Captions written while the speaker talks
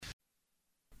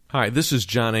Hi, this is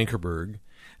John Ankerberg,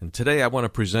 and today I want to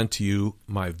present to you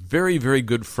my very, very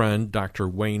good friend, Dr.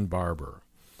 Wayne Barber.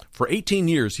 For 18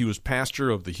 years, he was pastor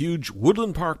of the huge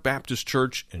Woodland Park Baptist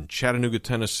Church in Chattanooga,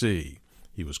 Tennessee.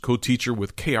 He was co-teacher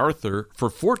with Kay Arthur for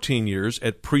 14 years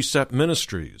at Precept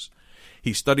Ministries.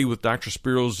 He studied with Dr.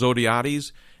 Spiros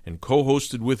Zodhiates and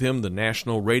co-hosted with him the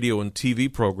national radio and TV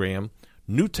program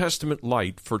New Testament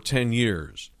Light for 10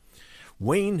 years.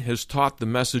 Wayne has taught the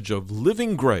message of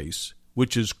living grace,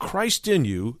 which is Christ in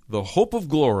you, the hope of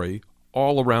glory,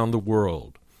 all around the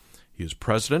world. He is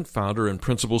president, founder, and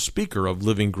principal speaker of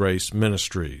Living Grace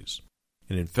Ministries.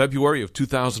 And in February of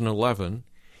 2011,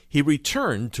 he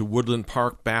returned to Woodland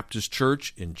Park Baptist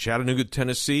Church in Chattanooga,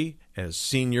 Tennessee, as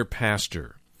senior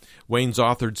pastor. Wayne's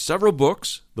authored several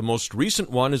books. The most recent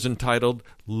one is entitled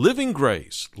Living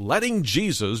Grace, Letting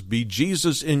Jesus Be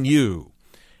Jesus in You.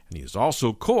 And he has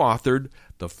also co-authored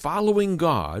The Following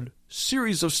God,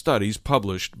 series of studies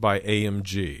published by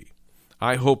AMG.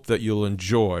 I hope that you'll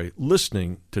enjoy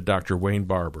listening to Dr. Wayne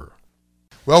Barber.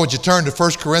 Well, would you turn to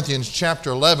 1 Corinthians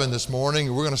chapter 11 this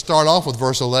morning? We're going to start off with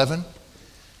verse 11.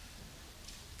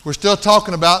 We're still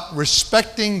talking about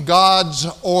respecting God's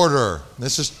order.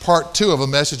 This is part 2 of a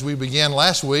message we began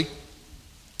last week.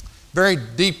 Very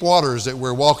deep waters that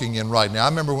we're walking in right now. I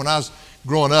remember when I was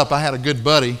growing up, I had a good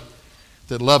buddy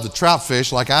that loved to trout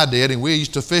fish like I did, and we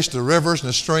used to fish the rivers and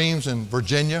the streams in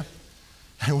Virginia.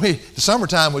 And the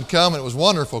summertime would come, and it was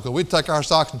wonderful because we'd take our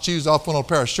socks and shoes off, put on a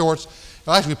pair of shorts.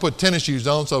 Actually, we put tennis shoes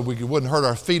on so we wouldn't hurt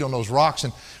our feet on those rocks,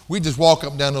 and we'd just walk up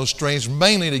and down those streams,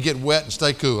 mainly to get wet and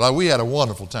stay cool. We had a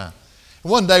wonderful time.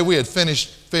 And one day we had finished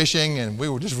fishing, and we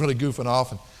were just really goofing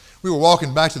off, and we were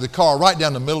walking back to the car right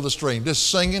down the middle of the stream,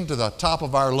 just singing to the top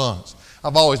of our lungs.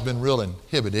 I've always been real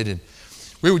inhibited, and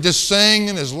we were just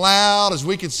singing as loud as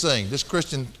we could sing, just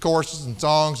Christian choruses and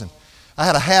songs. And I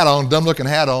had a hat on, dumb-looking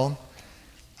hat on.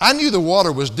 I knew the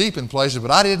water was deep in places, but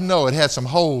I didn't know it had some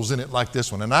holes in it like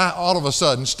this one. And I all of a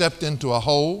sudden stepped into a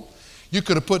hole. You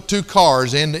could have put 2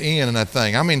 cars end to end in that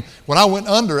thing. I mean, when I went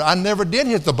under, I never did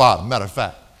hit the bottom, matter of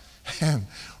fact. And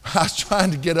I was trying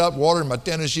to get up, water in my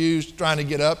tennis shoes, trying to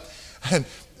get up. And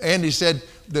Andy said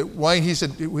that Wayne, he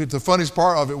said, the funniest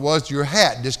part of it was your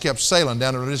hat just kept sailing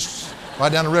down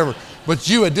right down the river. But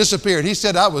you had disappeared. He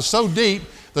said I was so deep,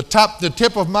 the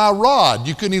tip of my rod,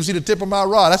 you couldn't even see the tip of my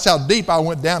rod. That's how deep I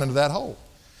went down into that hole.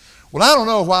 Well, I don't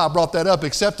know why I brought that up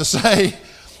except to say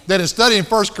that in studying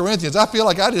 1 Corinthians, I feel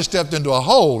like I just stepped into a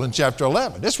hole in chapter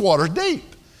 11. This water's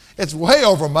deep. It's way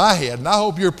over my head, and I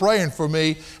hope you're praying for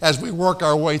me as we work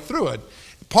our way through it.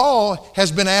 Paul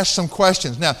has been asked some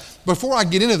questions. Now, before I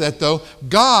get into that though,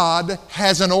 God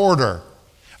has an order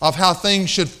of how things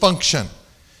should function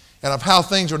and of how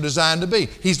things are designed to be.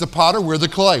 He's the potter, we're the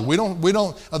clay.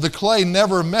 The clay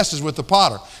never messes with the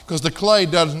potter because the clay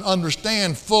doesn't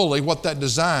understand fully what that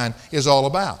design is all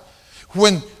about.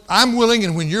 When I'm willing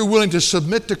and when you're willing to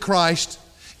submit to Christ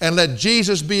and let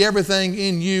Jesus be everything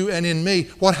in you and in me,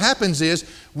 what happens is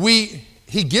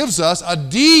He gives us a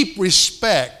deep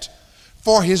respect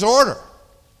for His order.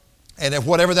 And if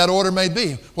whatever that order may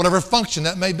be, whatever function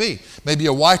that may be, maybe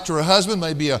a wife to a husband,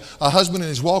 maybe a husband in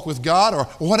his walk with God or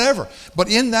whatever. But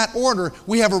in that order,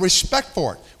 we have a respect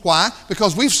for it. Why?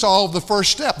 Because we've solved the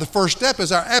first step. The first step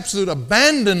is our absolute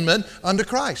abandonment unto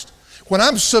Christ. When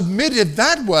I'm submitted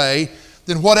that way,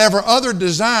 then whatever other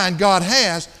design God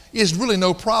has is really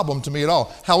no problem to me at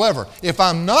all. However, if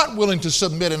I'm not willing to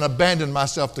submit and abandon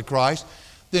myself to Christ,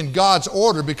 then God's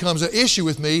order becomes an issue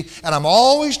with me, and I'm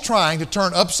always trying to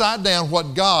turn upside down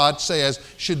what God says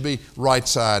should be right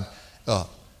side up.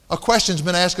 A question's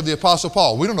been asked of the Apostle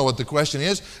Paul. We don't know what the question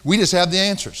is. We just have the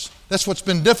answers. That's what's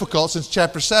been difficult since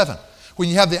chapter 7, when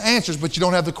you have the answers but you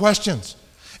don't have the questions.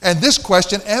 And this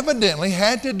question evidently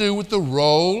had to do with the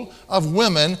role of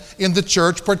women in the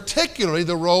church, particularly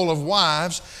the role of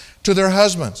wives to their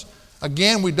husbands.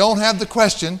 Again, we don't have the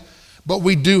question, but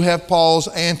we do have Paul's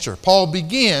answer. Paul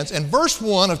begins, and verse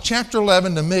 1 of chapter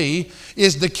 11 to me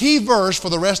is the key verse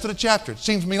for the rest of the chapter. It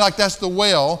seems to me like that's the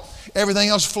well everything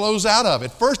else flows out of.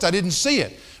 At first I didn't see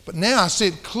it, but now I see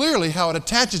it clearly how it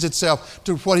attaches itself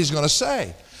to what he's going to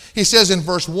say. He says in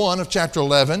verse 1 of chapter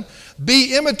 11,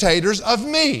 "Be imitators of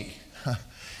me,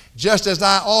 just as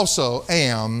I also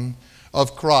am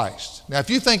of Christ." Now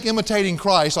if you think imitating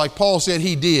Christ, like Paul said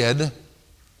he did,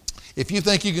 if you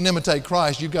think you can imitate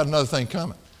Christ, you've got another thing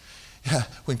coming.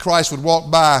 When Christ would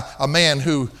walk by a man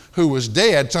who was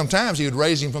dead, sometimes he would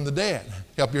raise him from the dead.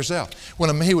 Help yourself.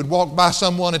 When he would walk by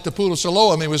someone at the pool of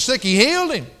Siloam and he was sick, he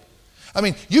healed him. I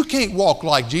mean, you can't walk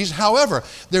like Jesus. However,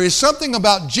 there is something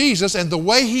about Jesus and the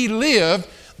way he lived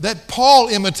that Paul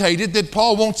imitated, that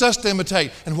Paul wants us to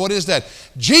imitate. And what is that?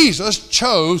 Jesus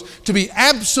chose to be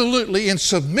absolutely in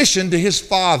submission to his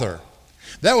Father.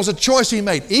 That was a choice he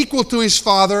made, equal to his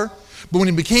Father. But when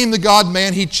he became the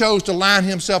God-man, he chose to line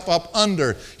himself up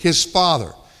under his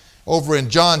Father. Over in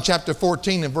John chapter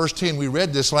 14 and verse 10, we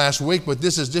read this last week, but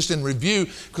this is just in review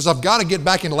because I've got to get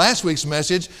back into last week's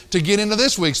message to get into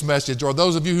this week's message, or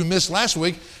those of you who missed last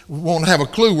week won't have a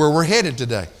clue where we're headed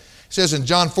today. It says in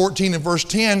John 14 and verse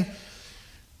 10,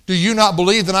 do you not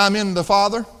believe that I'm in the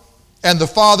Father and the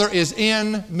Father is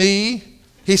in me?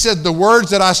 He said, the words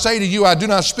that I say to you, I do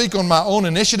not speak on my own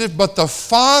initiative, but the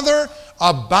Father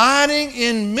abiding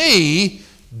in me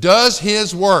does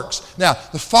his works. Now,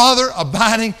 the Father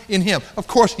abiding in him. Of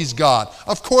course he's God.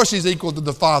 Of course he's equal to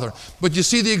the Father. But you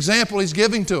see the example he's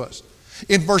giving to us.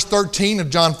 In verse 13 of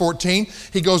John 14,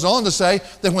 he goes on to say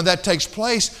that when that takes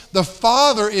place, the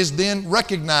Father is then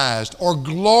recognized or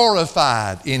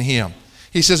glorified in him.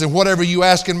 He says, and whatever you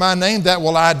ask in my name, that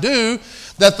will I do,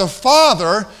 that the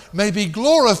Father may be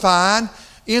glorified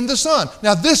in the Son.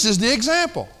 Now, this is the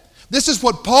example. This is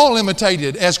what Paul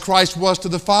imitated as Christ was to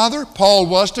the Father. Paul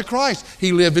was to Christ.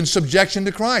 He lived in subjection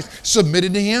to Christ,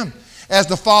 submitted to him. As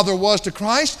the Father was to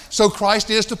Christ, so Christ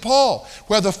is to Paul.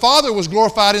 Where the Father was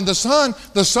glorified in the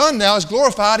Son now is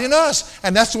glorified in us.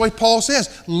 And that's the way Paul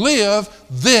says, live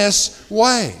this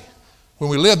way. When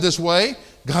we live this way,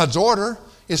 God's order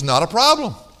is not a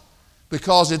problem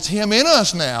because it's him in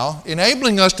us now,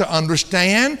 enabling us to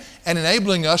understand and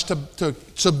enabling us to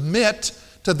submit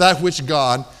to that which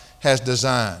God has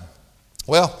designed.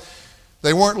 Well,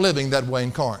 they weren't living that way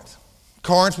in Corinth.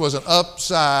 Corinth was an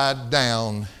upside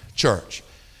down church.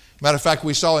 Matter of fact,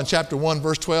 we saw in chapter 1,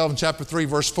 verse 12 and chapter 3,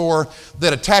 verse 4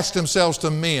 that attached themselves to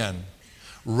men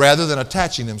rather than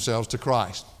attaching themselves to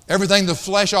Christ. Everything the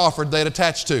flesh offered, they'd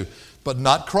attach to, but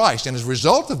not Christ. And as a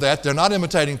result of that, they're not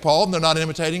imitating Paul and they're not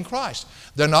imitating Christ.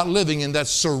 They're not living in that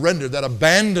surrender, that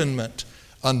abandonment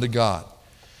unto God.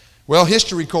 Well,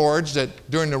 history records that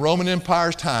during the Roman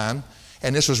Empire's time,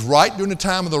 and this was right during the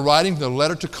time of the writing of the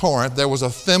letter to Corinth, there was a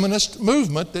feminist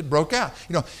movement that broke out.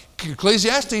 You know,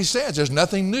 Ecclesiastes says there's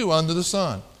nothing new under the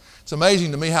sun. It's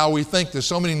amazing to me how we think there's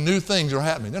so many new things are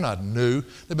happening. They're not new.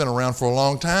 They've been around for a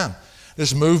long time.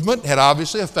 This movement had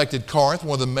obviously affected Corinth,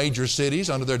 one of the major cities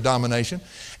under their domination,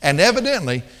 and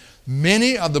evidently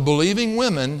many of the believing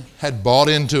women had bought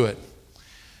into it.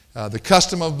 The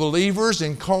custom of believers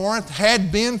in Corinth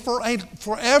had been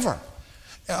forever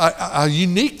a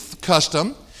unique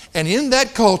custom, and in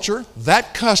that culture,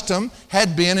 that custom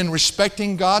had been, in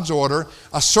respecting God's order,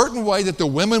 a certain way that the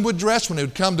women would dress when they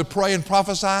would come to pray and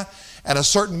prophesy, and a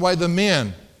certain way the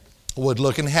men would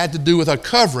look, and had to do with a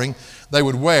covering they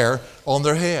would wear on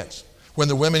their heads. When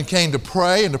the women came to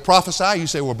pray and to prophesy, you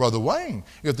say, well, Brother Wayne,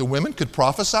 if the women could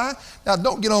prophesy, now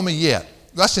don't get on me yet.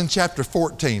 That's in chapter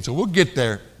 14, so we'll get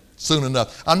there soon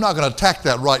enough. I'm not going to attack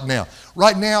that right now.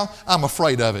 Right now, I'm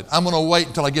afraid of it. I'm going to wait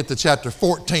until I get to chapter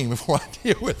 14 before I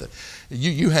deal with it.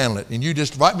 You handle it, and you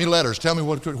just write me letters. Tell me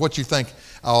what you think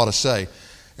I ought to say,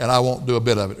 and I won't do a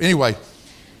bit of it. Anyway,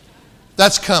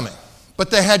 that's coming.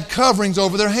 But they had coverings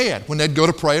over their head when they'd go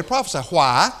to pray and prophesy.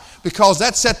 Why? Because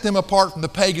that set them apart from the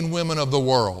pagan women of the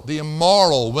world, the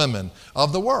immoral women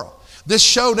of the world. This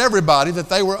showed everybody that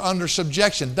they were under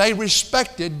subjection. They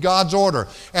respected God's order,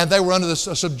 and they were under the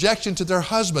subjection to their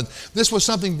husband. This was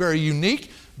something very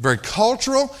unique, very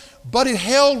cultural, but it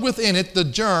held within it the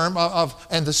germ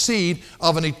and the seed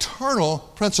of an eternal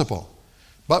principle.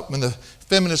 But when the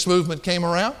feminist movement came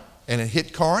around and it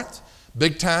hit Corinth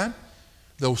big time,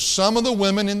 though some of the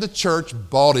women in the church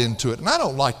bought into it. And I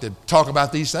don't like to talk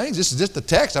about these things. This is just the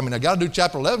text. I mean, I got to do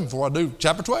chapter 11 before I do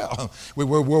chapter 12.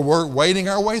 We're wading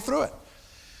our way through it.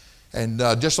 And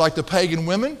just like the pagan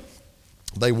women,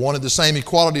 they wanted the same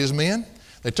equality as men.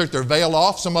 They took their veil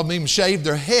off. Some of them even shaved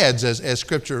their heads, as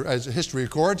history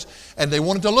records, and they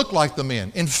wanted to look like the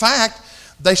men. In fact,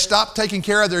 they stopped taking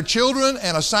care of their children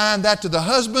and assigned that to the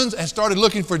husbands and started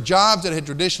looking for jobs that had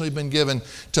traditionally been given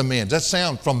to men. Does that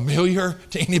sound familiar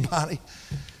to anybody?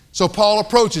 So Paul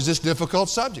approaches this difficult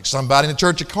subject. Somebody in the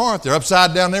church of Corinth, they're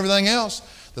upside down and everything else.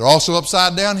 They're also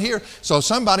upside down here. So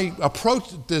somebody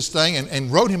approached this thing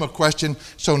and wrote him a question,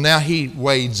 so now he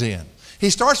wades in. He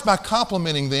starts by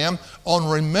complimenting them on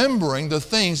remembering the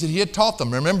things that he had taught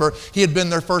them. Remember, he had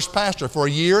been their first pastor for a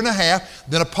year and a half,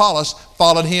 then Apollos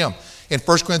followed him. In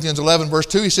 1 Corinthians 11, verse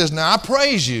 2, he says, now I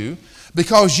praise you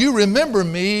because you remember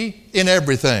me in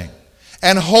everything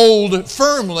and hold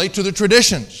firmly to the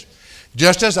traditions,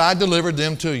 just as I delivered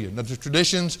them to you. Now, the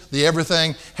traditions, the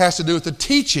everything, has to do with the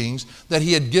teachings that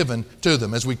he had given to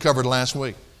them, as we covered last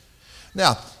week.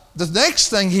 Now, the next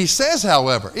thing he says,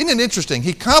 however, isn't it interesting?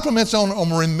 He compliments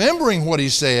on remembering what he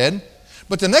said,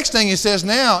 but the next thing he says,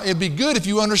 now, it'd be good if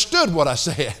you understood what I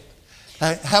said.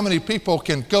 How many people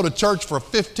can go to church for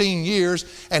 15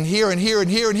 years and hear and hear and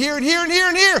hear and hear and hear and hear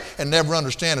and hear and never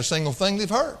understand a single thing they've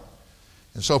heard?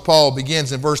 And so Paul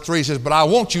begins in verse 3, he says, but I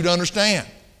want you to understand.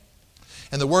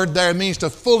 And the word there means to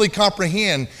fully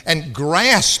comprehend and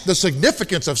grasp the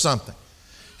significance of something.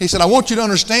 He said, I want you to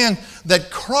understand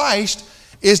that Christ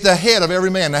is the head of every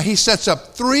man. Now he sets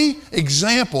up 3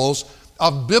 examples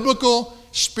of biblical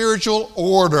spiritual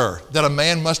order that a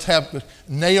man must have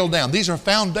nailed down. These are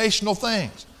foundational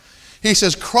things. He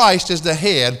says Christ is the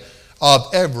head of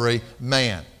every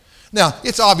man. Now,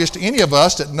 it's obvious to any of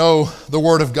us that know the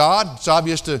Word of God. It's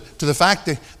obvious to the fact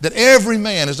that every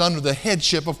man is under the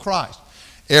headship of Christ.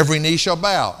 Every knee shall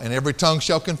bow and every tongue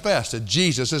shall confess that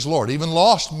Jesus is Lord. Even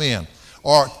lost men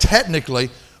are technically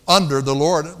under the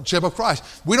lordship of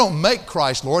Christ. We don't make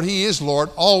Christ Lord. He is Lord,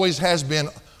 always has been,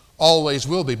 always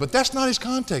will be. But that's not his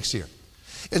context here.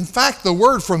 In fact, the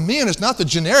word for men is not the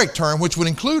generic term which would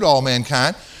include all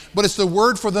mankind, but it's the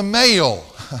word for the male,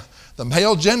 the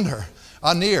male gender,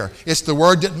 anir. It's the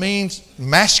word that means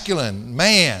masculine,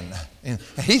 man. And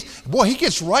he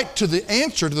gets right to the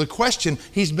answer to the question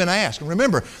he's been asked. And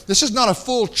remember, this is not a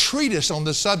full treatise on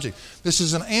this subject. This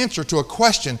is an answer to a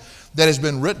question that has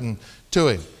been written to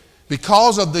him.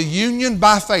 Because of the union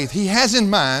by faith, he has in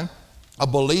mind a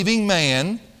believing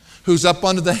man who's up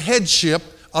under the headship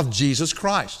of Jesus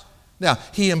Christ. Now,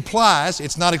 he implies,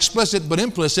 it's not explicit but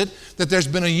implicit, that there's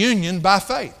been a union by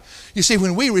faith. You see,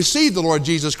 when we receive the Lord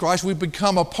Jesus Christ, we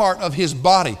become a part of his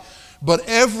body. But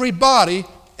every body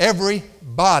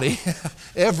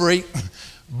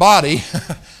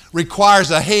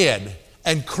requires a head.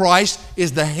 And Christ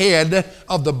is the head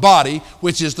of the body,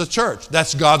 which is the church.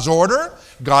 That's God's order.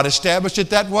 God established it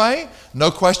that way.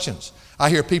 No questions. I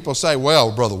hear people say,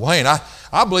 well, Brother Wayne,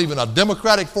 I believe in a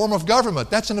democratic form of government.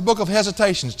 That's in the book of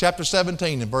Hesitations, chapter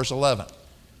 17 and verse 11.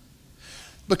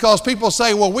 Because people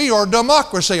say, well, we are a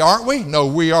democracy, aren't we? No,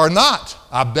 we are not.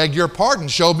 I beg your pardon.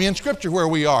 Show me in Scripture where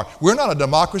we are. We're not a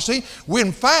democracy.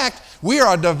 In fact, we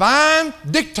are a divine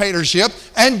dictatorship,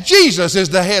 and Jesus is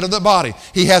the head of the body.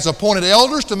 He has appointed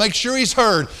elders to make sure he's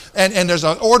heard, and there's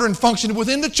an order and function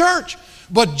within the church.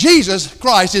 But Jesus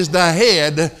Christ is the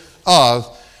head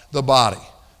of the body.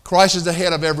 Christ is the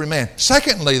head of every man.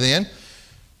 Secondly, then,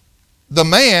 the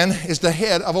man is the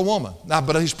head of a woman. Now,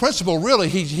 but his principle really,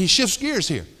 he shifts gears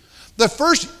here. The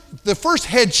first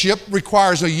headship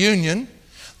requires a union.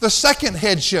 The second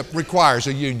headship requires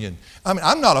a union. I mean,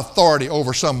 I'm not authority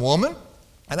over some woman.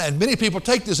 And many people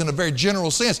take this in a very general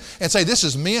sense and say this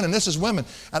is men and this is women.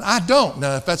 And I don't.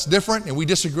 Now, if that's different and we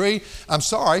disagree, I'm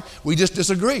sorry, we just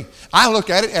disagree. I look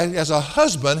at it as a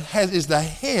husband is the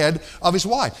head of his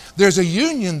wife. There's a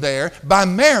union there. By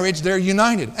marriage, they're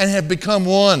united and have become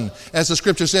one, as the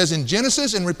Scripture says in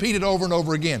Genesis and repeated over and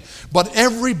over again. But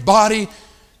everybody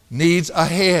needs a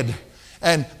head.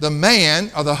 And the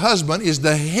man or the husband is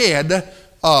the head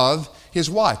of his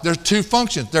wife. There are 2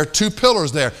 functions. There are 2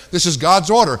 pillars there. This is God's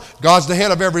order. God's the head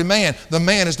of every man. The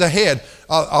man is the head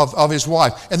of his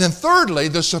wife. And then thirdly,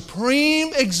 the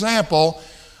supreme example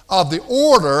of the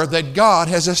order that God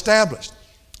has established.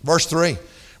 Verse 3.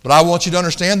 But I want you to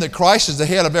understand that Christ is the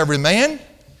head of every man,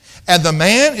 and the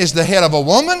man is the head of a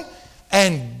woman,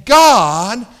 and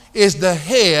God is the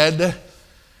head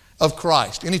of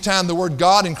Christ. Anytime the word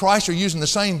God and Christ are used in the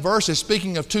same verse as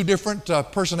speaking of 2 different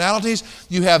personalities,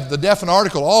 you have the definite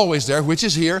article always there, which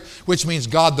is here, which means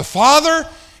God the Father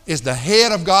is the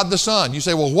head of God the Son. You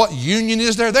say, well, what union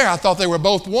is there? I thought they were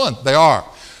both one. They are.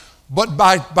 But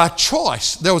by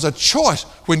choice, there was a choice.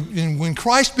 When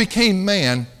Christ became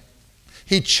man,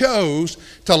 he chose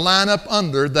to line up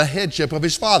under the headship of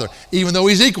his Father, even though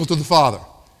he's equal to the Father.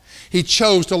 He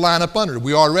chose to line up under it.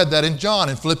 We already read that in John.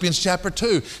 In Philippians chapter 2,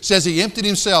 it says he emptied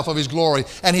himself of his glory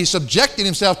and he subjected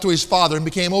himself to his Father and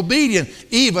became obedient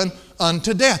even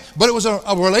unto death. But it was a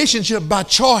relationship by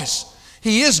choice.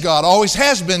 He is God, always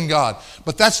has been God.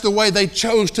 But that's the way they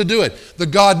chose to do it. The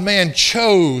God-man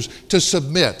chose to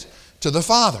submit to the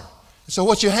Father. So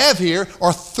what you have here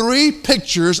are 3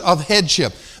 pictures of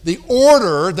headship. The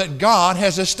order that God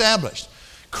has established.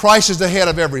 Christ is the head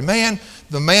of every man.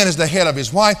 The man is the head of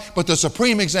his wife, but the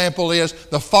supreme example is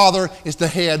the Father is the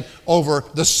head over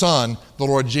the Son, the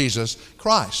Lord Jesus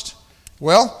Christ.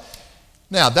 Well,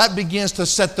 now that begins to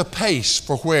set the pace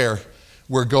for where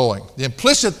we're going. The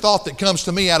implicit thought that comes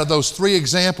to me out of those 3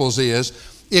 examples is,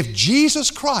 if Jesus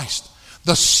Christ,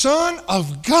 the Son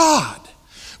of God,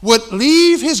 would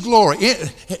leave his glory.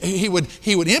 He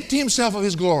would empty himself of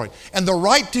his glory and the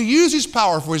right to use his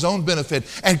power for his own benefit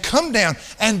and come down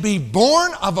and be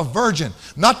born of a virgin,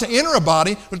 not to enter a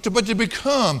body, but to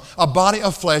become a body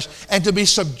of flesh and to be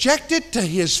subjected to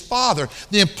his Father.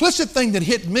 The implicit thing that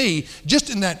hit me just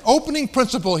in that opening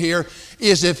principle here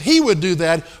is if he would do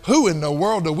that, who in the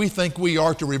world do we think we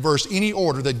are to reverse any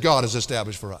order that God has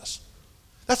established for us?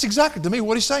 That's exactly, to me,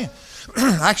 what he's saying.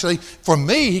 Actually, for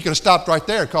me, he could have stopped right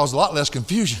there. It caused a lot less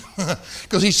confusion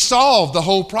because he solved the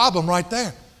whole problem right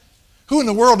there. Who in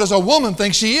the world does a woman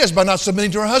think she is by not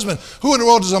submitting to her husband? Who in the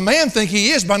world does a man think he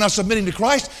is by not submitting to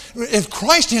Christ? If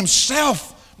Christ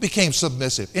himself became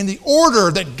submissive in the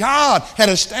order that God had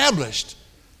established,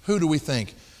 who do we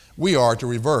think we are to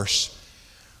reverse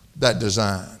that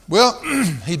design? Well,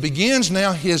 he begins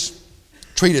now his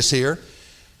treatise here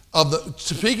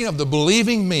speaking of the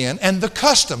believing men and the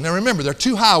custom. Now remember, there are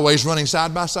two highways running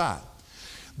side by side.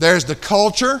 There's the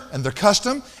culture and the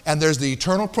custom, and there's the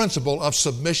eternal principle of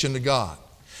submission to God.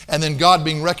 And then God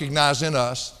being recognized in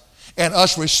us, and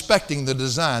us respecting the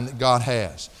design that God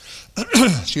has.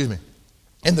 Excuse me.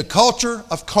 In the culture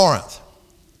of Corinth,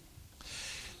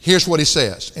 here's what he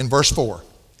says in verse 4.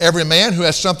 Every man who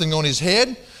has something on his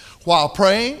head while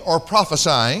praying or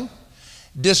prophesying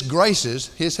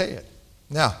disgraces his head.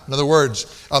 Now, in other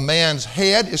words, a man's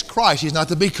head is Christ. He's not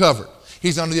to be covered.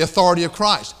 He's under the authority of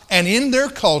Christ. And in their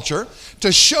culture,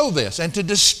 to show this and to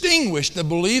distinguish the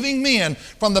believing men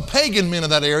from the pagan men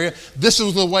of that area, this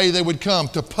was the way they would come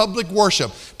to public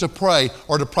worship, to pray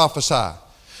or to prophesy.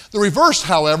 The reverse,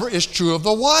 however, is true of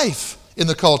the wife in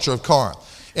the culture of Corinth.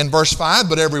 In verse 5,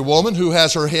 but every woman who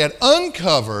has her head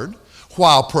uncovered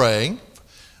while praying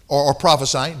or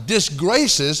prophesying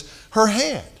disgraces her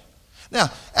head. Now,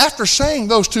 after saying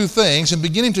those two things and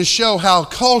beginning to show how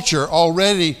culture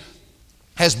already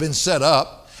has been set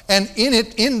up, and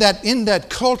in that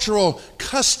cultural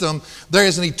custom, there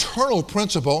is an eternal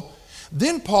principle,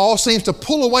 then Paul seems to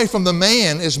pull away from the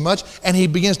man as much, and he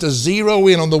begins to zero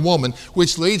in on the woman,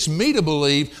 which leads me to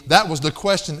believe that was the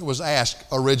question that was asked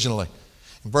originally.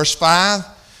 In verse 5,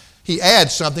 he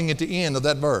adds something at the end of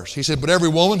that verse. He said, but every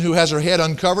woman who has her head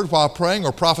uncovered while praying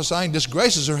or prophesying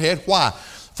disgraces her head. Why?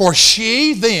 For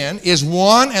she then is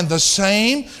one and the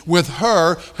same with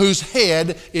her whose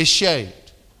head is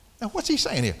shaved. Now what's he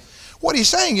saying here? What he's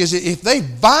saying is that if they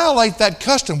violate that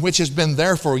custom which has been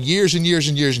there for years and years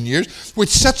and years and years, which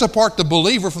sets apart the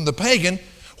believer from the pagan,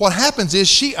 what happens is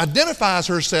she identifies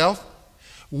herself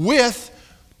with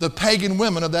the pagan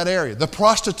women of that area, the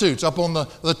prostitutes up on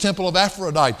the temple of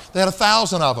Aphrodite. They had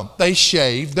 1,000 of them. They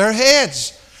shaved their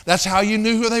heads. That's how you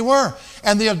knew who they were.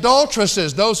 And the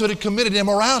adulteresses, those who had committed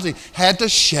immorality, had to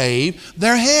shave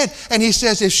their head. And he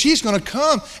says if she's going to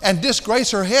come and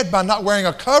disgrace her head by not wearing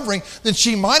a covering, then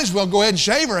she might as well go ahead and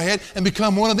shave her head and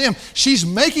become one of them. She's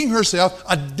making herself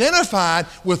identified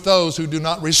with those who do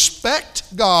not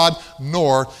respect God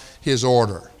nor his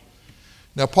order.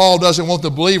 Now, Paul doesn't want the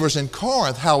believers in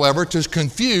Corinth, however, to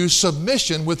confuse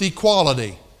submission with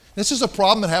equality. This is a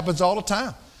problem that happens all the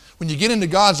time. When you get into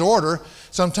God's order,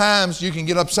 sometimes you can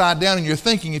get upside down in your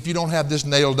thinking if you don't have this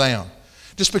nailed down.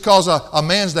 Just because a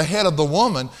man's the head of the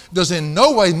woman does in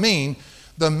no way mean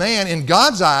the man in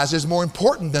God's eyes is more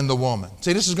important than the woman.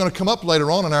 See, this is going to come up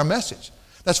later on in our message.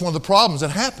 That's one of the problems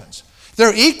that happens.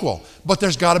 They're equal, but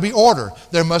there's got to be order.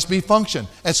 There must be function.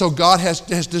 And so God has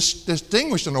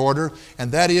distinguished an order,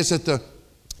 and that is that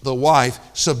the wife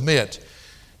submit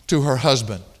to her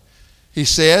husband. He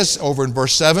says over in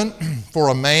verse 7, for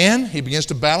a man, he begins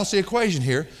to balance the equation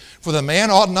here, for the man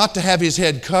ought not to have his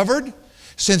head covered,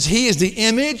 since he is the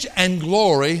image and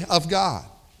glory of God.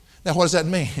 Now what does that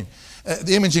mean?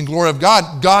 The image and glory of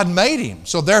God, God made him.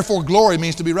 So therefore glory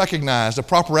means to be recognized, a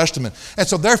proper estimate. And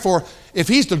so therefore, if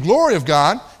he's the glory of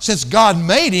God, since God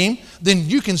made him, then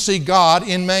you can see God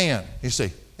in man, you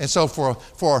see. And so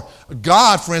for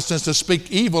God, for instance, to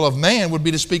speak evil of man would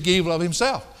be to speak evil of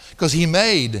himself, because he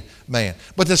made man.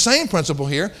 But the same principle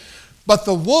here, but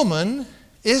the woman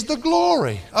is the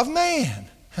glory of man.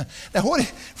 Now what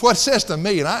it says to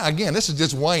me, and again, this is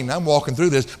just Wayne, I'm walking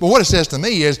through this, but what it says to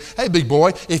me is, hey big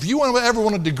boy, if you ever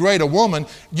want to degrade a woman,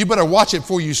 you better watch it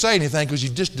before you say anything, because you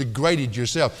just degraded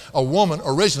yourself. A woman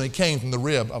originally came from the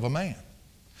rib of a man.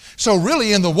 So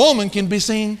really in the woman can be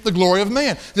seen the glory of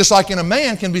man, just like in a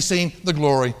man can be seen the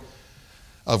glory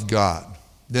of God.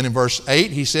 Then in verse 8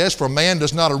 he says, for man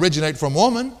does not originate from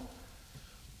woman,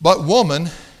 but woman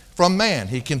from man.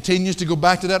 He continues to go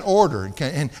back to that order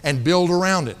and build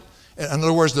around it. In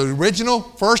other words, the original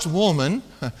first woman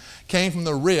came from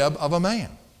the rib of a man.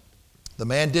 The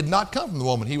man did not come from the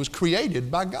woman. He was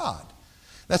created by God.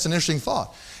 That's an interesting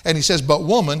thought. And he says, but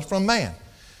woman from man.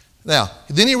 Now,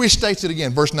 then he restates it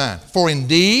again, verse 9. For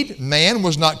indeed, man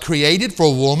was not created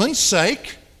for woman's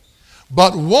sake,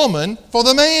 but woman for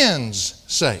the man's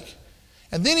sake.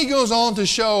 And then he goes on to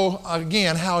show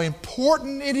again how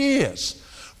important it is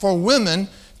for women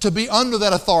to be under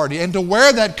that authority and to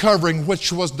wear that covering,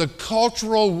 which was the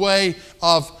cultural way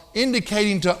of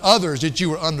indicating to others that you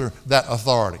were under that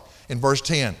authority. In verse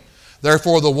 10,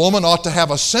 therefore the woman ought to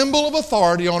have a symbol of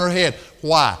authority on her head.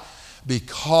 Why?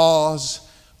 Because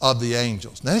of the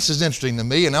angels. Now this is interesting to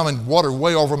me, and I'm in water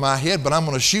way over my head, but I'm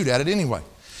going to shoot at it anyway.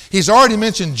 He's already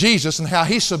mentioned Jesus and how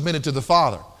he submitted to the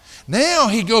Father. Now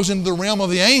he goes into the realm of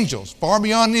the angels, far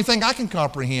beyond anything I can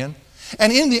comprehend.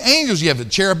 And in the angels you have the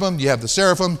cherubim, you have the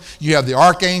seraphim, you have the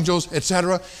archangels,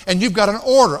 etc. And you've got an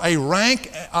order, a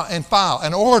rank and file,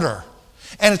 an order.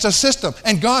 And it's a system,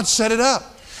 and God set it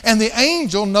up. And the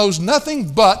angel knows nothing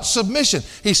but submission.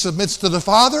 He submits to the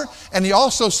Father, and he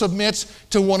also submits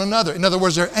to one another. In other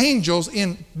words, they're angels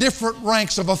in different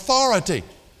ranks of authority.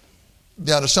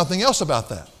 Now, there's something else about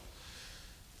that.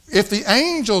 If the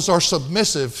angels are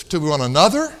submissive to one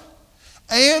another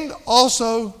and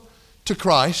also to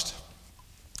Christ,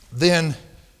 then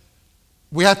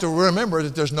we have to remember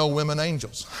that there's no women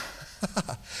angels.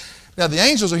 Now, the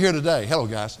angels are here today. Hello,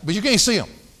 guys. But you can't see them.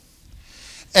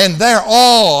 And they're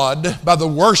awed by the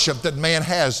worship that man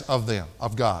has of them,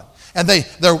 of God. And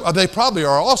they probably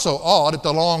are also awed at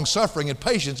the long suffering and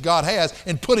patience God has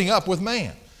in putting up with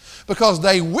man. Because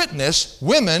they witness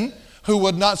women who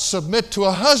would not submit to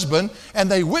a husband,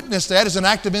 and they witness that as an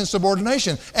act of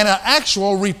insubordination and an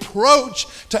actual reproach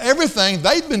to everything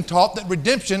they've been taught that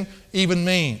redemption even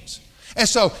means. And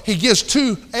so he gives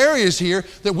two areas here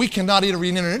that we cannot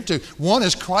even enter into. One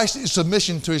is Christ's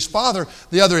submission to his Father.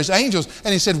 The other is angels.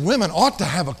 And he said women ought to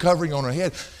have a covering on her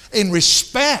head in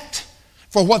respect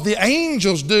for what the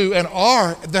angels do and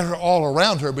are that are all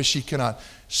around her, but she cannot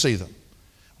see them.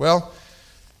 Well,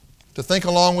 to think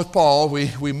along with Paul,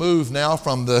 we move now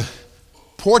from the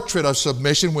portrait of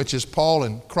submission, which is Paul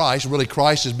and Christ, really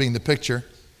Christ as being the picture.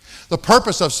 The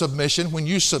purpose of submission, when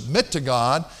you submit to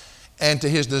God and to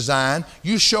his design,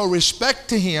 you show respect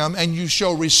to him and you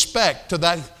show respect to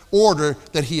that order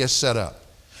that he has set up.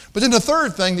 But then the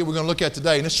third thing that we're going to look at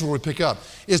today, and this is where we pick up,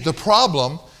 is the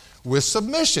problem with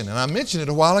submission. And I mentioned it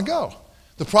a while ago.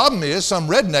 The problem is some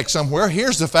redneck somewhere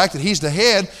hears the fact that he's the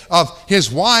head of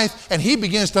his wife, and he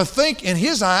begins to think in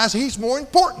his eyes he's more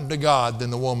important to God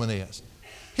than the woman is.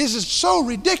 This is so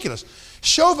ridiculous.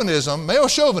 Chauvinism, male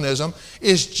chauvinism,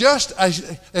 is just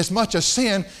as much a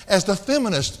sin as the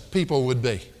feminist people would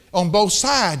be. On both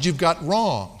sides, you've got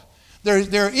wrong.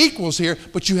 There are equals here,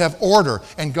 but you have order,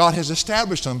 and God has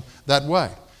established them that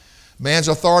way. Man's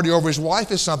authority over his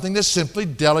wife is something that's simply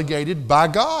delegated by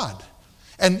God.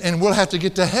 And we'll have to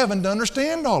get to heaven to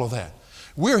understand all of that.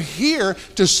 We're here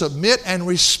to submit and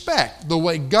respect the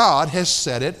way God has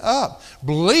set it up,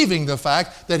 believing the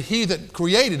fact that he that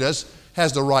created us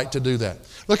has the right to do that.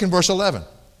 Look in verse 11.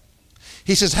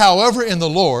 He says, however, in the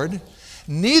Lord,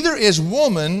 neither is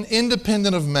woman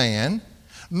independent of man,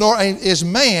 nor is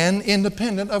man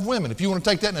independent of women. If you want to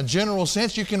take that in a general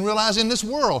sense, you can realize in this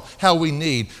world how we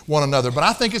need one another. But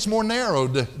I think it's more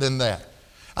narrowed than that.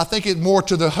 I think it's more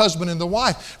to the husband and the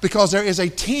wife, because there is a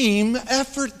team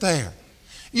effort there.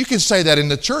 You can say that in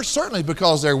the church, certainly,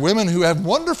 because there are women who have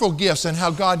wonderful gifts and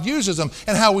how God uses them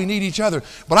and how we need each other.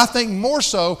 But I think more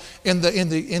so in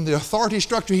the authority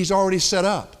structure he's already set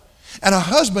up. And a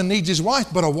husband needs his wife,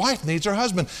 but a wife needs her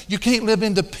husband. You can't live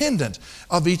independent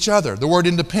of each other. The word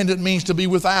independent means to be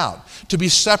without, to be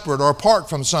separate or apart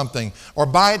from something, or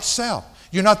by itself.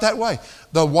 You're not that way.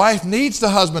 The wife needs the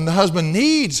husband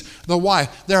needs the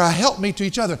wife. They're a helpmeet to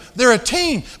each other. They're a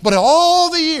team. But in all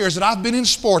the years that I've been in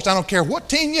sports, I don't care what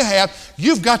team you have,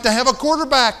 you've got to have a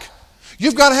quarterback.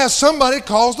 You've got to have somebody that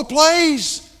calls the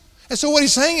plays. And so what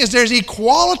he's saying is there's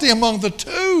equality among the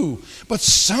two, but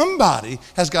somebody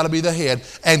has got to be the head.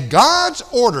 And God's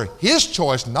order, his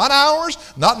choice, not ours,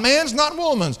 not man's, not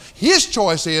woman's, his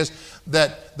choice is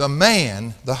that the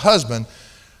man, the husband,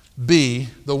 be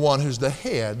the one who's the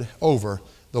head over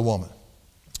the woman.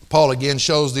 Paul again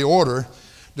shows the order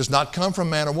does not come from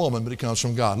man or woman, but it comes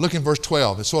from God. Look in verse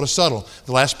 12. It's sort of subtle.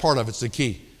 The last part of it's the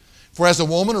key. For as the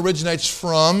woman originates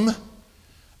from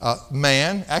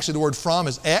man, actually the word from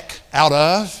is ek, out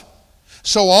of,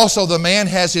 so also the man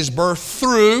has his birth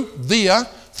through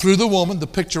the woman. The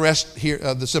picturesque here,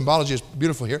 the symbology is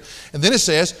beautiful here. And then it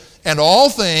says, and all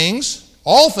things,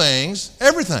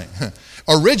 everything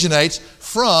originates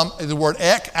from the word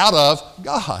ek, out of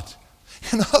God.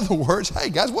 In other words, hey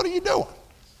guys, what are you doing?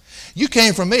 You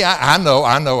came from me. I know,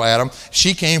 Adam.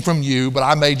 She came from you, but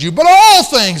I made you. But all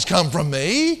things come from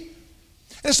me.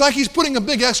 It's like he's putting a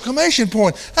big exclamation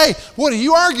point. Hey, what are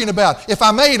you arguing about? If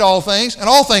I made all things, and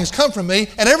all things come from me,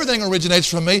 and everything originates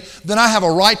from me, then I have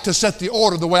a right to set the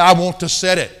order the way I want to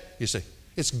set it, you see.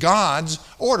 It's God's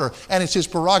order, and it's his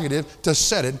prerogative to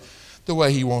set it the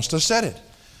way he wants to set it.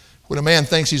 When a man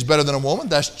thinks he's better than a woman,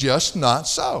 that's just not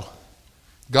so.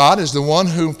 God is the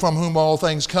one from whom all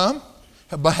things come,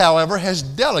 but however has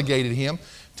delegated him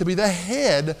to be the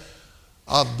head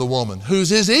of the woman, who's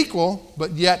his equal,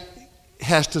 but yet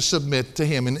has to submit to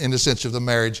him in the sense of the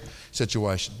marriage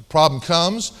situation. The problem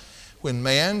comes when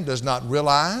man does not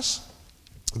realize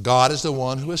God is the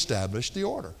one who established the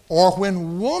order, or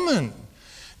when woman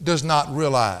does not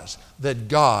realize that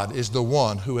God is the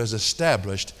one who has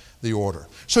established the order.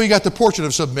 So you got the portrait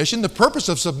of submission. The purpose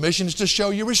of submission is to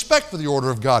show you respect for the order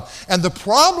of God. And the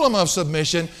problem of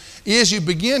submission is you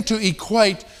begin to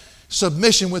equate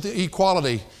submission with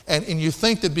equality. And you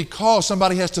think that because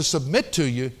somebody has to submit to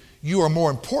you, you are more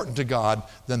important to God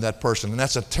than that person. And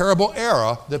that's a terrible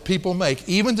error that people make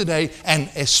even today,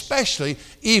 and especially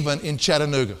even in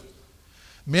Chattanooga.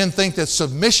 Men think that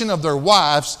submission of their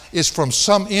wives is from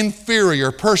some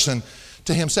inferior person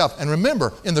to himself. And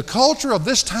remember, in the culture of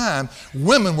this time,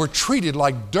 women were treated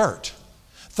like dirt.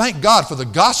 Thank God for the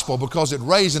gospel, because it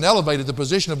raised and elevated the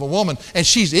position of a woman, and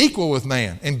she's equal with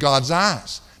man in God's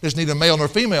eyes. There's neither male nor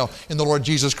female in the Lord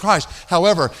Jesus Christ.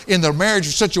 However, in the marriage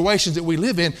situations that we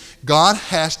live in, God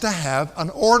has to have an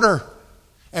order,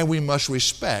 and we must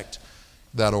respect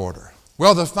that order.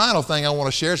 Well, the final thing I want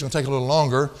to share, it's going to take a little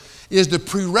longer, is the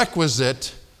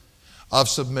prerequisite of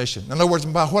submission. In other words,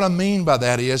 what I mean by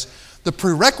that is the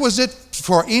prerequisite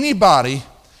for anybody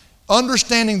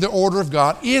understanding the order of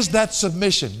God is that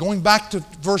submission. Going back to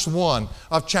verse 1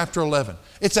 of chapter 11.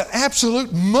 It's an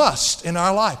absolute must in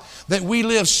our life that we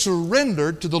live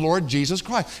surrendered to the Lord Jesus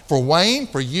Christ. For Wayne,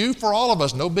 for you, for all of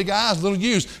us. No big I's, little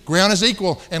U's. Ground is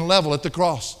equal and level at the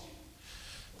cross.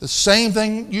 The same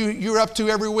thing you're up to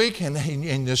every week, and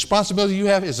the responsibility you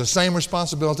have is the same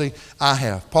responsibility I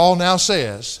have. Paul now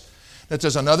says that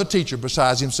there's another teacher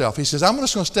besides himself. He says, I'm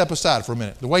just going to step aside for a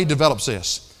minute. The way he develops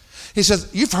this. He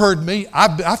says, you've heard me.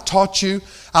 I've taught you.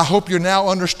 I hope you're now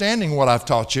understanding what I've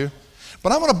taught you.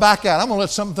 But I'm going to back out. I'm going to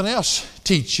let something else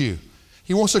teach you.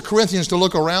 He wants the Corinthians to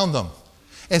look around them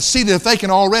and see that if they can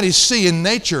already see in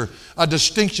nature a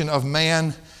distinction of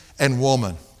man and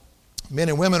woman. Men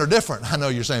and women are different. I know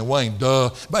you're saying, Wayne,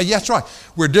 duh. But yeah, that's right.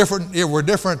 We're different. We're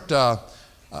different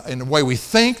in the way we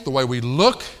think, the way we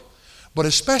look. But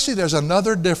especially there's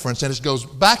another difference, and it goes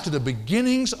back to the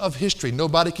beginnings of history.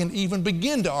 Nobody can even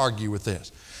begin to argue with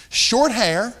this. Short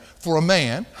hair for a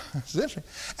man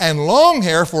and long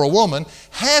hair for a woman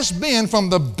has been from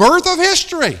the birth of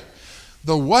history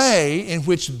the way in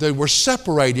which they were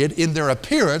separated in their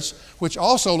appearance, which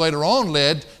also later on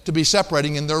led to be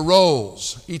separating in their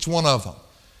roles, each one of them.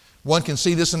 One can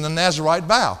see this in the Nazirite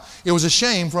vow. It was a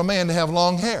shame for a man to have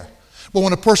long hair. But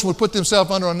when a person would put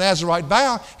themselves under a Nazirite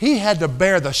vow, he had to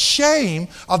bear the shame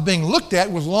of being looked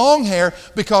at with long hair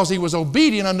because he was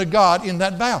obedient unto God in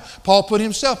that vow. Paul put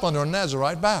himself under a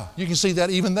Nazirite vow. You can see that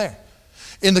even there.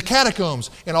 In the catacombs,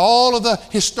 in all of the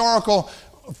historical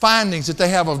findings that they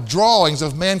have of drawings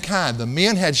of mankind, the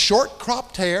men had short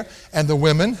cropped hair and the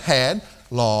women had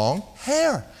long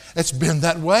hair. It's been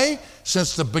that way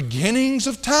since the beginnings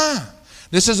of time.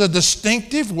 This is a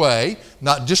distinctive way,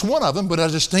 not just one of them, but a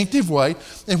distinctive way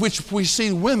in which we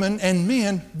see women and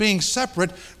men being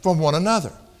separate from one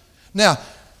another. Now,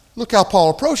 look how Paul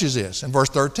approaches this in verse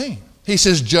 13. He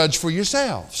says, judge for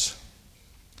yourselves.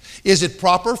 Is it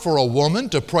proper for a woman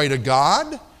to pray to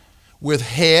God with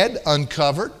head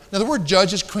uncovered? Now, the word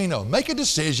judge is krino. Make a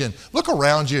decision. Look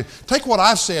around you. Take what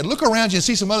I've said. Look around you and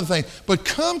see some other things. But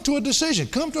come to a decision.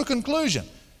 Come to a conclusion.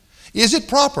 Is it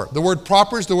proper? The word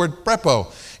proper is the word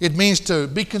prepo. It means to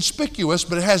be conspicuous,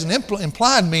 but it has an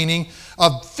implied meaning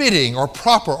of fitting or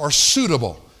proper or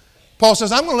suitable. Paul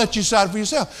says, I'm going to let you decide for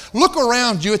yourself. Look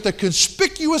around you at the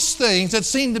conspicuous things that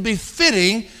seem to be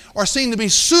fitting or seem to be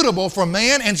suitable for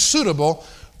man and suitable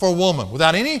for woman.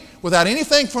 Without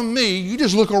anything from me, you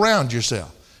just look around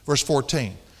yourself. Verse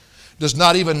 14. Does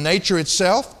not even nature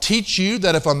itself teach you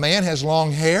that if a man has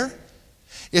long hair,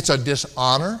 it's a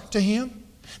dishonor to him?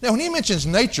 Now, when he mentions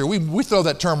nature, we throw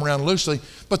that term around loosely,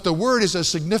 but the word is a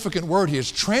significant word here.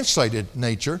 It's translated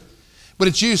nature, but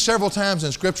it's used several times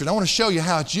in Scripture. And I want to show you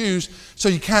how it's used so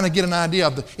you kind of get an idea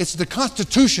of it's the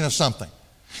constitution of something.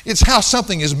 It's how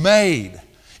something is made.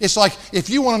 It's like if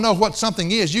you want to know what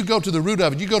something is, you go to the root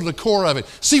of it, you go to the core of it,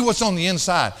 see what's on the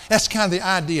inside. That's kind of the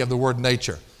idea of the word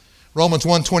nature. Romans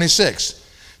 1:26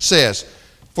 says,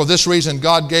 for this reason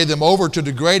God gave them over to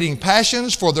degrading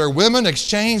passions, for their women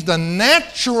exchanged the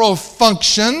natural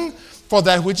function for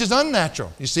that which is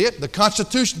unnatural. You see it? The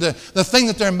constitution, the thing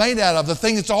that they're made out of, the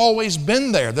thing that's always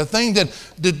been there, the thing that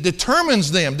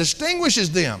determines them,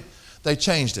 distinguishes them. They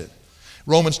changed it.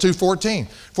 Romans 2:14,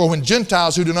 for when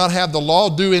Gentiles who do not have the law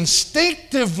do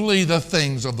instinctively the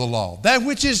things of the law, that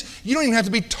which is, you don't even have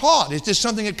to be taught, it's just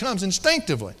something that comes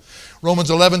instinctively. Romans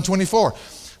 11:24,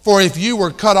 for if you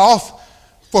were cut off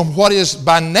from what is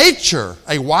by nature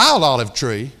a wild olive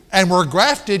tree and were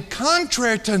grafted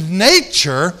contrary to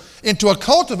nature into a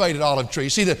cultivated olive tree.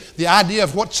 See the idea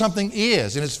of what something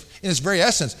is in its very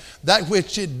essence, that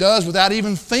which it does without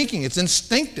even thinking. It's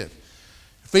instinctive.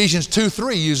 Ephesians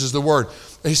 2:3 uses the word.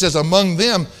 He says, among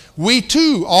them we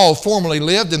too all formerly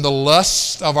lived in the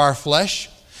lusts of our flesh,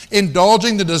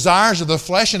 indulging the desires of the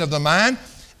flesh and of the mind,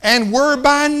 and were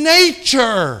by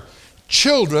nature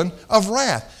children of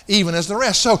wrath, even as the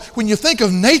rest. So when you think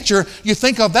of nature, you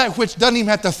think of that which doesn't even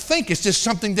have to think. It's just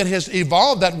something that has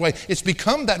evolved that way. It's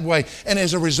become that way. And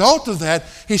as a result of that,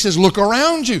 he says, look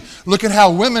around you. Look at how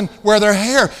women wear their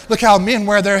hair. Look how men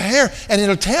wear their hair. And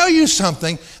it'll tell you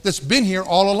something that's been here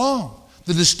all along.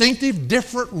 The distinctive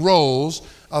different roles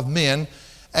of men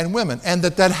and women. And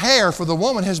that hair for the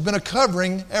woman has been a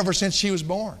covering ever since she was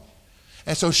born.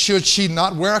 And so should she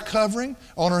not wear a covering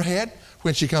on her head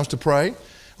when she comes to pray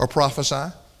or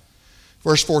prophesy?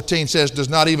 Verse 14 says, does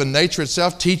not even nature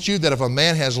itself teach you that if a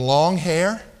man has long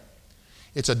hair,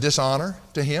 it's a dishonor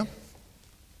to him?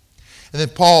 And then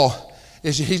Paul,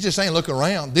 he's just saying, look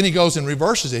around. Then he goes and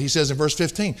reverses it. He says in verse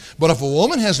 15, but if a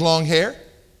woman has long hair,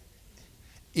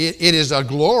 it is a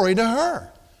glory to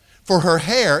her, for her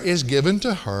hair is given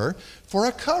to her for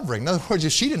a covering. In other words,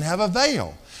 if she didn't have a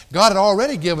veil, God had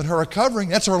already given her a covering.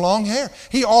 That's her long hair.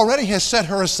 He already has set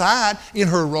her aside in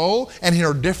her role and in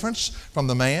her difference from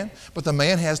the man. But the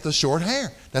man has the short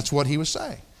hair. That's what he was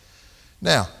saying.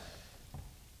 Now,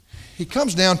 he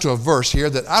comes down to a verse here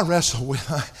that I wrestle with.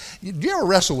 Do you ever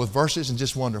wrestle with verses and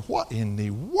just wonder, what in the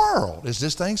world is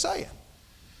this thing saying?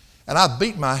 And I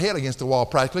beat my head against the wall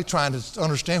practically trying to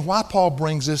understand why Paul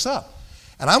brings this up.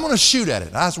 And I'm going to shoot at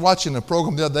it. I was watching a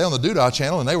program the other day on the Doodah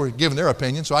channel, and they were giving their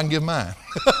opinion, so I can give mine.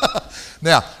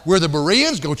 Now, we're the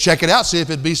Bereans. Go check it out, see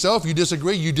if it be so. If you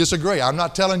disagree, you disagree. I'm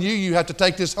not telling you you have to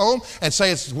take this home and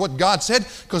say it's what God said,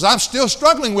 because I'm still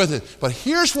struggling with it. But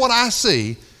here's what I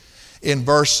see in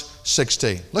verse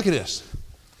 16. Look at this.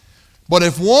 But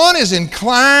if one is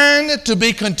inclined to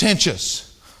be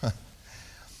contentious,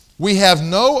 we have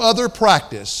no other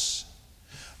practice,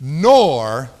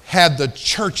 nor have the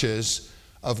churches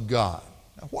of God.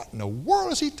 Now, what in the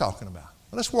world is he talking about?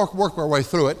 Well, let's work our way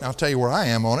through it, and I'll tell you where I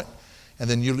am on it, and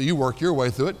then you work your way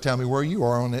through it, tell me where you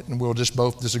are on it, and we'll just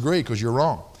both disagree because you're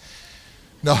wrong.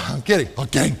 No, I'm kidding.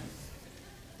 Okay.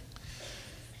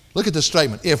 Look at this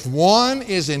statement. If one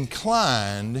is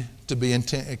inclined to be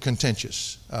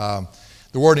contentious.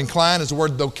 The word inclined is the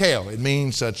word dokeo. It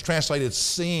means, it's translated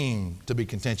seem to be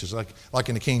contentious, like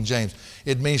in the King James.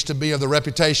 It means to be of the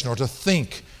reputation or to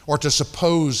think or to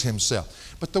suppose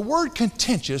himself. But the word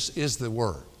contentious is the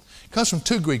word. It comes from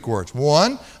two Greek words.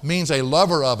 One means a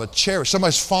lover of, a cherish.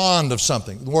 Somebody's fond of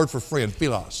something. The word for friend,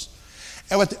 philos.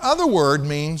 And what the other word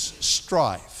means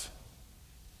strife.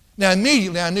 Now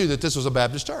immediately I knew that this was a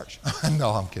Baptist church.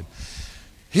 No, I'm kidding.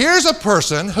 Here's a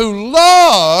person who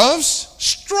loves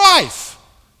strife.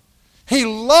 He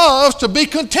loves to be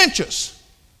contentious.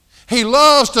 He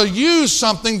loves to use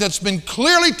something that's been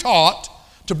clearly taught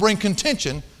to bring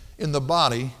contention in the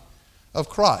body of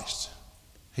Christ.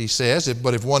 He says,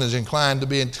 but if one is inclined to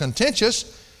be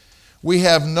contentious, we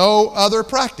have no other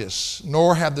practice,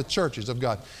 nor have the churches of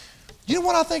God. You know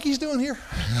what I think he's doing here?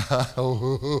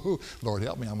 Lord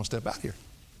help me, I'm going to step out here.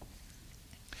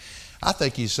 I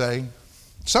think he's saying,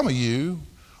 some of you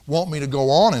want me to go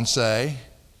on and say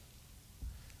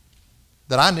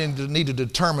that I need to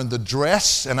determine the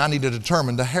dress and I need to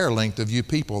determine the hair length of you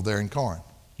people there in Corinth.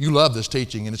 You love this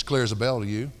teaching and it's clear as a bell to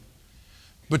you.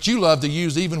 But you love to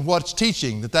use even what's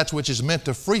teaching, that's which is meant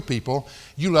to free people,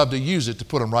 you love to use it to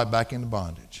put them right back into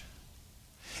bondage.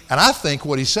 And I think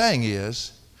what he's saying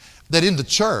is that in the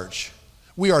church,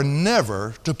 we are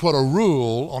never to put a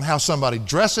rule on how somebody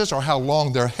dresses or how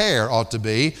long their hair ought to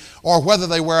be or whether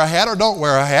they wear a hat or don't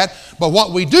wear a hat. But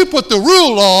what we do put the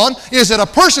rule on is that a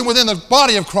person within the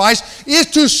body of Christ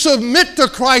is to submit to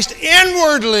Christ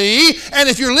inwardly. And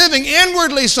if you're living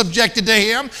inwardly subjected to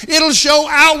Him, it'll show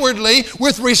outwardly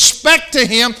with respect to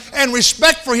Him and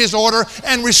respect for His order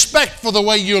and respect for the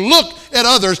way you look at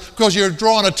others because you're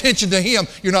drawing attention to Him.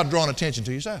 You're not drawing attention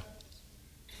to yourself.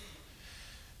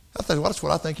 That's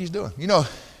what I think he's doing. You know,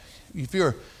 if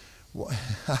you're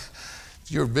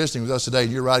visiting with us today,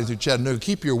 you're riding through Chattanooga,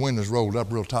 keep your windows rolled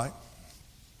up real tight.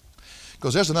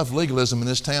 Because there's enough legalism in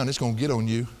this town, it's going to get on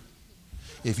you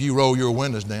if you roll your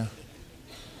windows down.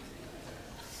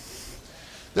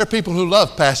 There are people who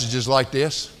love passages like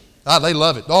this. They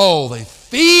love it. Oh, they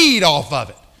feed off of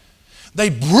it. They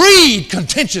breed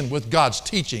contention with God's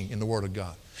teaching in the Word of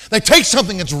God. They take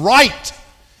something that's right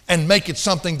and make it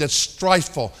something that's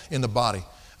strifeful in the body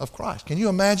of Christ. Can you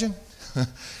imagine? There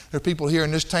are people here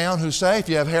in this town who say if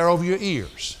you have hair over your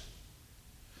ears,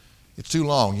 it's too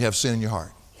long, you have sin in your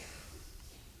heart.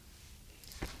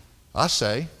 I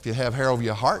say if you have hair over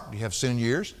your heart, you have sin in your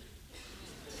ears.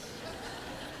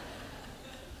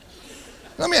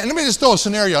 Let me just throw a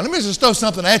scenario. Let me just throw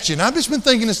something at you. And I've just been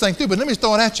thinking this thing through, but let me just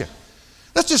throw it at you.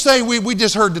 Let's just say we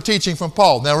just heard the teaching from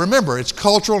Paul. Now remember, it's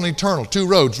cultural and eternal, two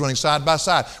roads running side by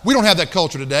side. We don't have that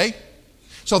culture today.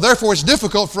 So therefore, it's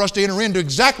difficult for us to enter into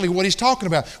exactly what he's talking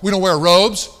about. We don't wear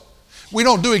robes. We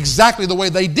don't do exactly the way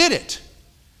they did it.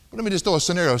 But let me just throw a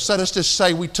scenario. So let's just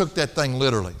say we took that thing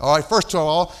literally. All right, first of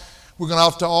all, we're going to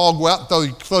have to all go out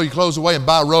and throw your clothes away and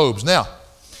buy robes. Now,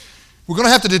 we're going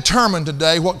to have to determine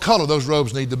today what color those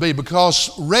robes need to be, because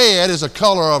red is a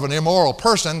color of an immoral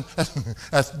person.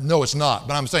 No, it's not.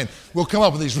 But I'm saying we'll come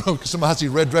up with these robes because somebody sees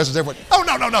red dresses everywhere. Oh,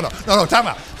 no, time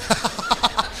out.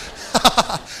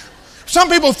 Some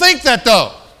people think that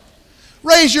though.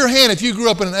 Raise your hand if you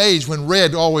grew up in an age when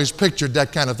red always pictured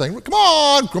that kind of thing.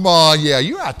 Come on. Yeah,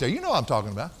 you're out there. You know what I'm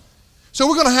talking about. So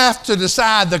we're going to have to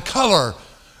decide the color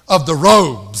of the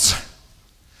robes.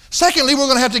 Secondly, we're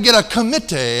going to have to get a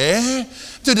committee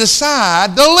to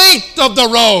decide the length of the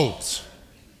robes.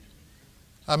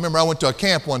 I remember I went to a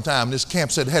camp one time, and this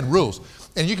camp said it had rules.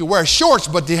 And you could wear shorts,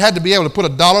 but you had to be able to put a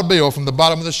dollar bill from the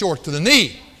bottom of the shorts to the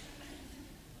knee.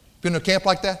 Been to a camp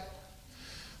like that?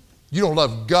 You don't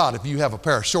love God if you have a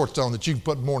pair of shorts on that you can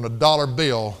put more than a dollar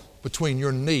bill between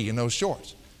your knee and those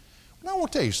shorts. Now I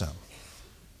want to tell you something.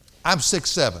 I'm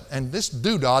 6'7", and this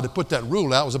doodad that put that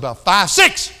rule out was about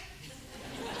 5'6".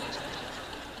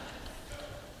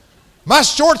 My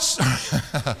shorts,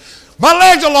 my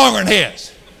legs are longer than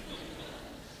his.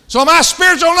 So am I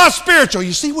spiritual or not spiritual?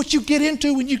 You see what you get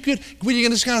into when you get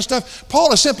this kind of stuff?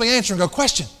 Paul is simply answering a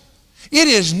question. It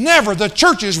is never the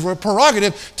church's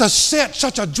prerogative to set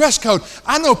such a dress code.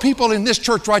 I know people in this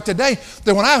church right today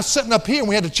that when I was sitting up here and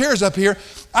we had the chairs up here,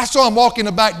 I saw them walk in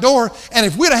the back door, and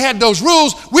if we'd have had those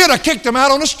rules, we'd have kicked them out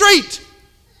on the street.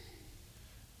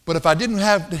 But if I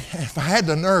had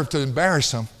the nerve to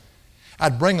embarrass them,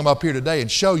 I'd bring them up here today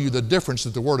and show you the difference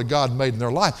that the Word of God made in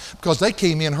their life, because they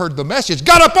came in, heard the message,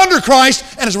 got up under Christ,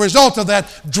 and as a result of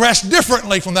that, dressed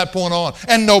differently from that point on,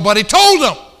 and nobody told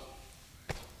them.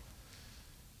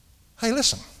 Hey,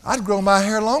 listen, I'd grow my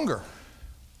hair longer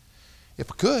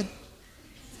if I could.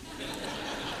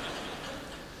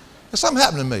 There's something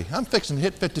happened to me. I'm fixing to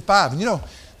hit 55, and you know,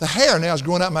 the hair now is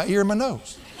growing out my ear and my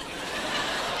nose.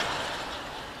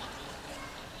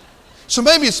 So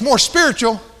maybe it's more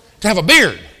spiritual to have a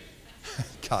beard.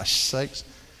 Gosh sakes.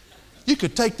 You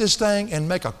could take this thing and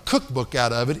make a cookbook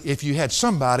out of it if you had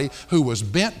somebody who was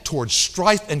bent towards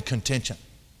strife and contention.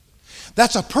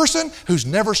 That's a person who's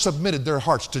never submitted their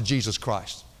hearts to Jesus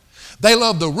Christ. They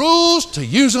love the rules to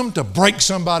use them to break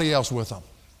somebody else with them.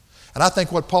 And I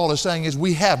think what Paul is saying is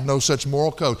we have no such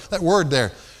moral code. That word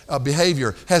there,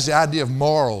 behavior, has the idea of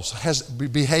morals, has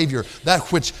behavior,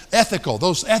 that which ethical,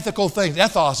 those ethical things.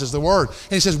 Ethos is the word.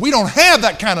 And he says we don't have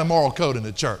that kind of moral code in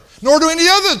the church, nor do any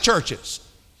other churches.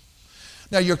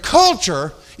 Now your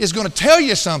culture is going to tell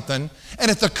you something, and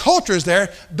if the culture is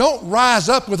there, don't rise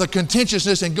up with a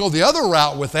contentiousness and go the other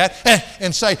route with that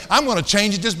and say, I'm going to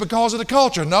change it just because of the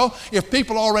culture. No, if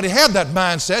people already have that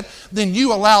mindset, then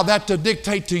you allow that to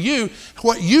dictate to you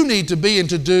what you need to be and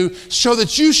to do so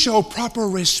that you show proper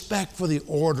respect for the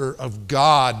order of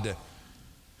God.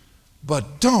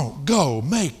 But don't go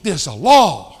make this a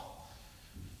law,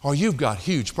 or you've got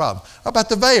huge problems. How about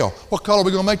the veil? What color are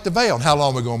we going to make the veil, and how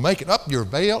long are we going to make it? Up, your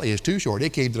veil is too short.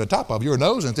 It came to the top of your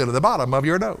nose instead of the bottom of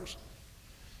your nose.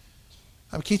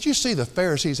 I mean, can't you see the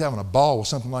Pharisees having a ball with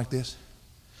something like this?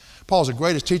 Paul's the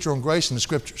greatest teacher on grace in the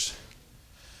Scriptures.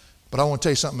 But I want to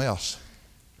tell you something else.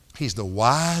 He's the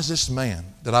wisest man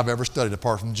that I've ever studied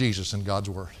apart from Jesus in God's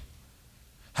Word.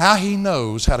 How he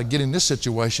knows how to get in this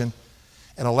situation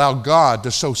and allow God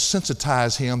to so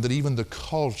sensitize him that even the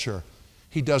culture,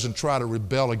 he doesn't try to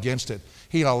rebel against it.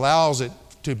 He allows it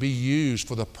to be used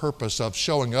for the purpose of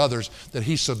showing others that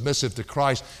he's submissive to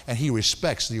Christ and he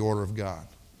respects the order of God.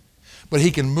 But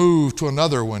he can move to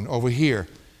another one over here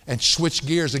and switch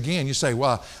gears again. You say,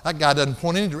 well, that guy doesn't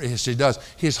point any direction. Yes, he does.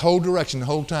 His whole direction the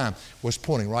whole time was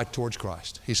pointing right towards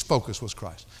Christ. His focus was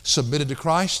Christ. Submitted to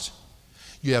Christ,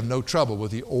 you have no trouble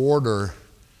with the order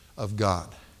of God.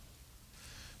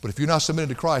 But if you're not submitted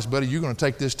to Christ, buddy, you're going to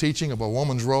take this teaching of a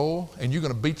woman's role and you're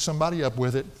going to beat somebody up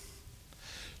with it.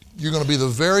 You're going to be the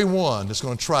very one that's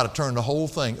going to try to turn the whole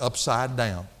thing upside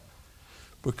down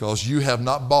because you have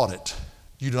not bought it.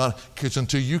 You do not, because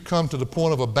until you come to the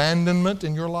point of abandonment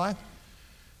in your life,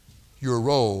 your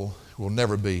role will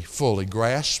never be fully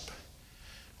grasped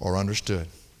or understood.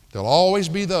 There'll always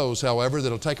be those, however,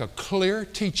 that'll take a clear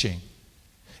teaching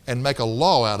and make a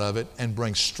law out of it and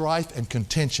bring strife and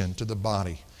contention to the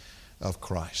body of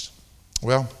Christ.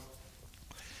 Well,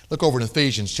 look over in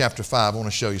Ephesians chapter 5. I want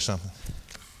to show you something.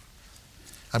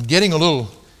 I'm getting a little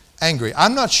angry.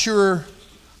 I'm not sure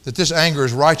that this anger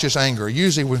is righteous anger.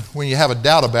 Usually when you have a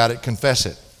doubt about it, confess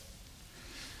it,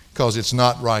 because it's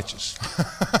not righteous.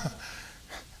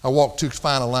 I walk too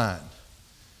fine a line.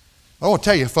 I want to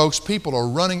tell you, folks, people are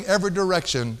running every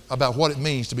direction about what it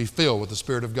means to be filled with the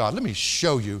Spirit of God. Let me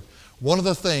show you one of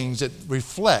the things that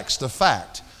reflects the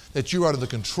fact that you are under the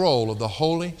control of the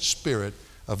Holy Spirit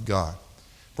of God.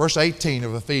 Verse 18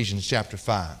 of Ephesians chapter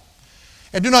 5.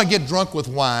 And do not get drunk with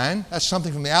wine. That's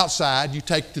something from the outside you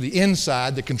take to the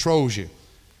inside that controls you.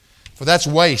 For that's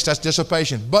waste, that's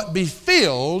dissipation. But be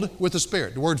filled with the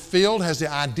Spirit. The word filled has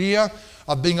the idea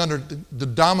of being under the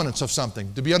dominance of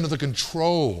something, to be under the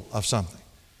control of something.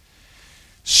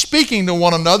 Speaking to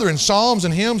one another in psalms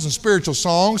and hymns and spiritual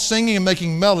songs, singing and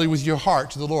making melody with your heart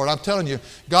to the Lord. I'm telling you,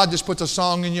 God just puts a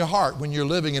song in your heart when you're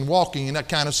living and walking in that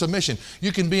kind of submission.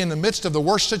 You can be in the midst of the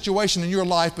worst situation in your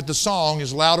life, but the song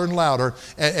is louder and louder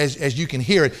as you can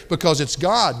hear it, because it's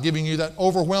God giving you that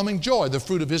overwhelming joy, the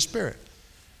fruit of His Spirit.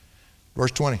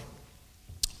 Verse 20.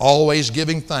 Always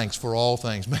giving thanks for all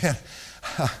things. Man,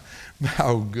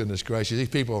 oh goodness gracious, these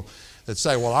people that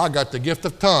say, well, I got the gift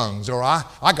of tongues, or I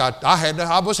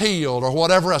was healed, or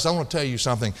whatever else. I want to tell you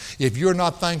something. If you're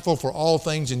not thankful for all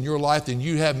things in your life, then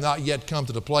you have not yet come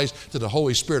to the place that the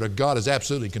Holy Spirit of God is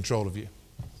absolutely in control of you.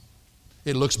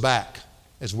 It looks back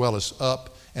as well as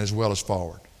up and as well as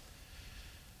forward.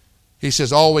 He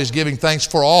says, always giving thanks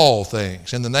for all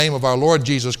things in the name of our Lord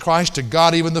Jesus Christ to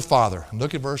God even the Father. And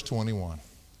look at verse 21.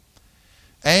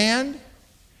 And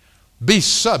be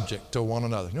subject to one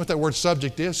another. You know what that word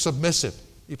subject is? Submissive.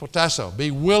 Hypotasso.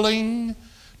 Be willing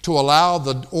to allow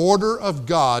the order of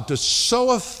God to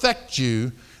so affect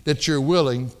you that you're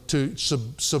willing to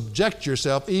subject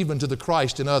yourself even to the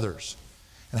Christ in others.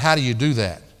 And how do you do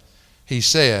that? He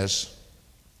says,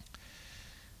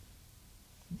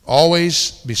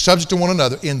 always be subject to one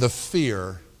another in the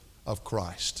fear of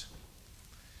Christ.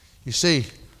 You see,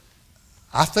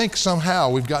 I think somehow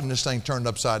we've gotten this thing turned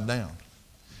upside down.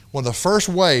 One of the first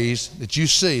ways that you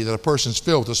see that a person's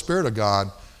filled with the Spirit of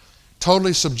God,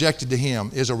 totally subjected to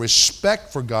Him, is a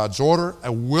respect for God's order,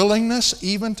 a willingness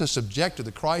even to subject to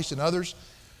the Christ and others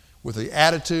with the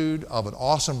attitude of an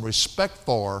awesome respect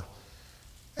for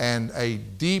and a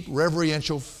deep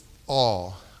reverential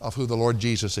awe of who the Lord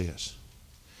Jesus is.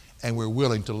 And we're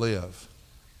willing to live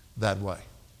that way.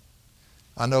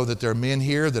 I know that there are men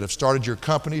here that have started your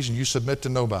companies and you submit to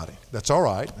nobody. That's all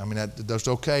right. I mean, that's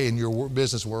okay in your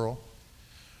business world.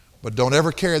 But don't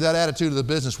ever carry that attitude of the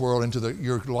business world into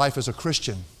your life as a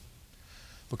Christian,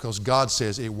 because God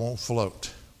says it won't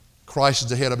float. Christ is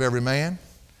the head of every man.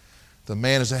 The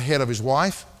man is the head of his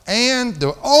wife. And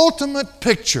the ultimate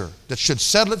picture that should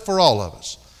settle it for all of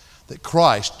us, that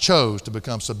Christ chose to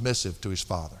become submissive to His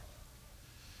Father.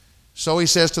 So He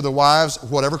says to the wives,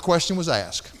 whatever question was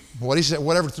asked, what He said,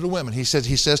 whatever to the women, He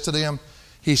says to them,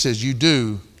 He says, you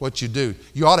do what you do.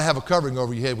 You ought to have a covering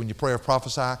over your head when you pray or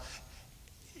prophesy,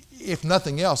 if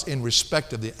nothing else, in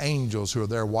respect of the angels who are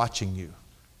there watching you.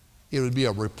 It would be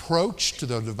a reproach to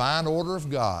the divine order of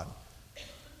God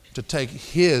to take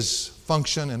His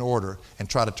function and order and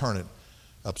try to turn it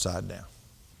upside down.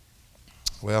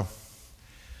 Well,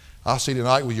 I'll see you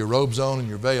tonight with your robes on and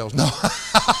your veils. No,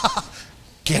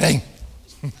 kidding.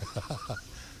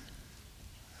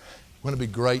 Wouldn't it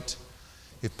be great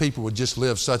if people would just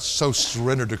live so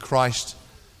surrendered to Christ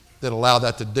that allow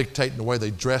that to dictate in the way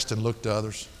they dressed and looked to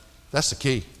others? That's the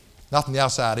key. Not from the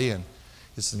outside in,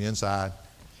 it's from the inside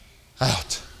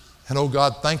out. And oh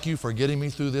God, thank you for getting me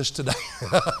through this today.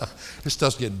 This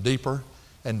stuff's getting deeper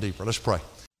and deeper. Let's pray.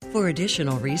 For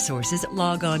additional resources,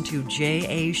 log on to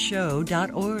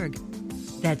jashow.org.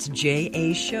 That's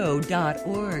jashow.org.